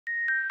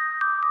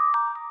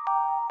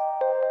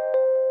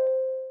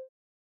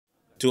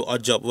Two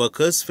odd-job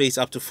workers face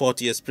up to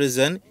 40 years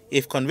prison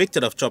if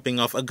convicted of chopping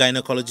off a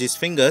gynecologist's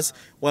fingers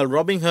while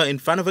robbing her in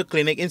front of a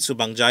clinic in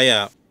Subang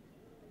Jaya.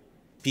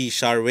 P.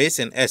 Sharwes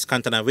and S.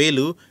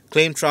 Kantanavelu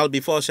claimed trial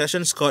before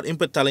Sessions Court in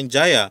Petaling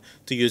Jaya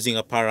to using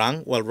a parang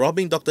while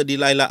robbing Dr.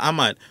 Delilah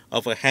Ahmad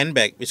of a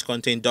handbag which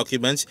contained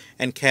documents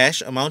and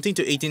cash amounting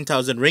to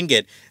 18,000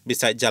 ringgit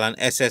beside Jalan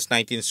SS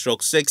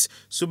 19/6,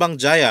 Subang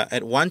Jaya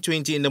at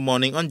 1:20 in the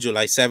morning on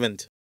July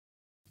 7th.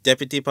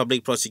 Deputy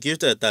Public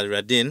Prosecutor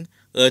Talradin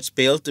urged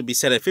bail to be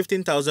set at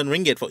 15,000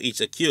 ringgit for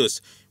each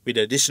accused, with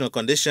the additional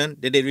condition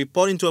that they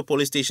report into a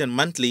police station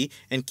monthly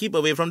and keep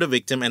away from the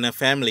victim and her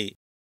family.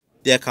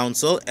 Their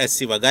counsel, S.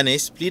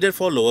 Sivaganesh, pleaded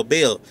for lower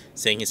bail,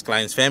 saying his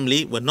client's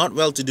family were not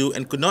well-to-do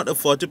and could not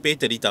afford to pay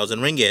 30,000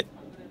 ringgit.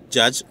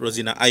 Judge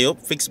Rosina Ayub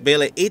fixed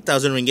bail at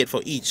 8,000 ringgit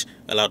for each,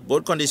 allowed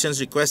both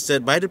conditions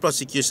requested by the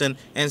prosecution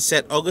and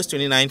set August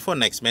 29 for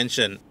next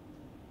mention.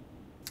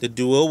 The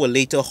duo were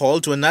later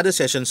hauled to another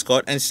sessions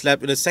court and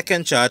slapped with a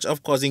second charge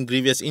of causing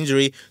grievous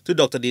injury to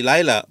Dr.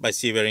 Delilah by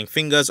severing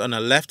fingers on her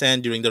left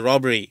hand during the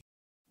robbery.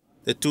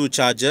 The two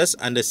charges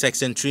under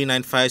Section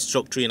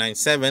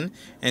 395/397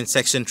 and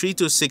Section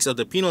 326 of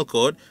the Penal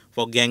Code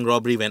for gang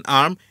robbery when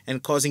armed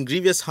and causing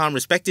grievous harm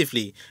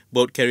respectively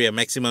both carry a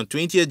maximum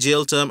 20-year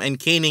jail term and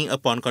caning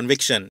upon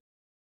conviction.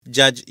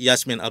 Judge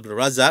Yasmin Abdul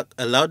Razak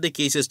allowed the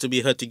cases to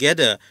be heard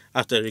together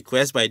after a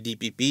request by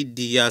DPP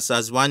Dia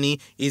Sazwani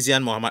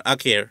Izian Muhammad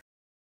Akhir.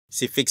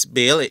 She fixed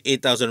bail at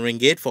 8,000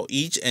 ringgit for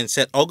each and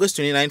set August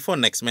 29 for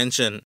next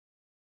mention.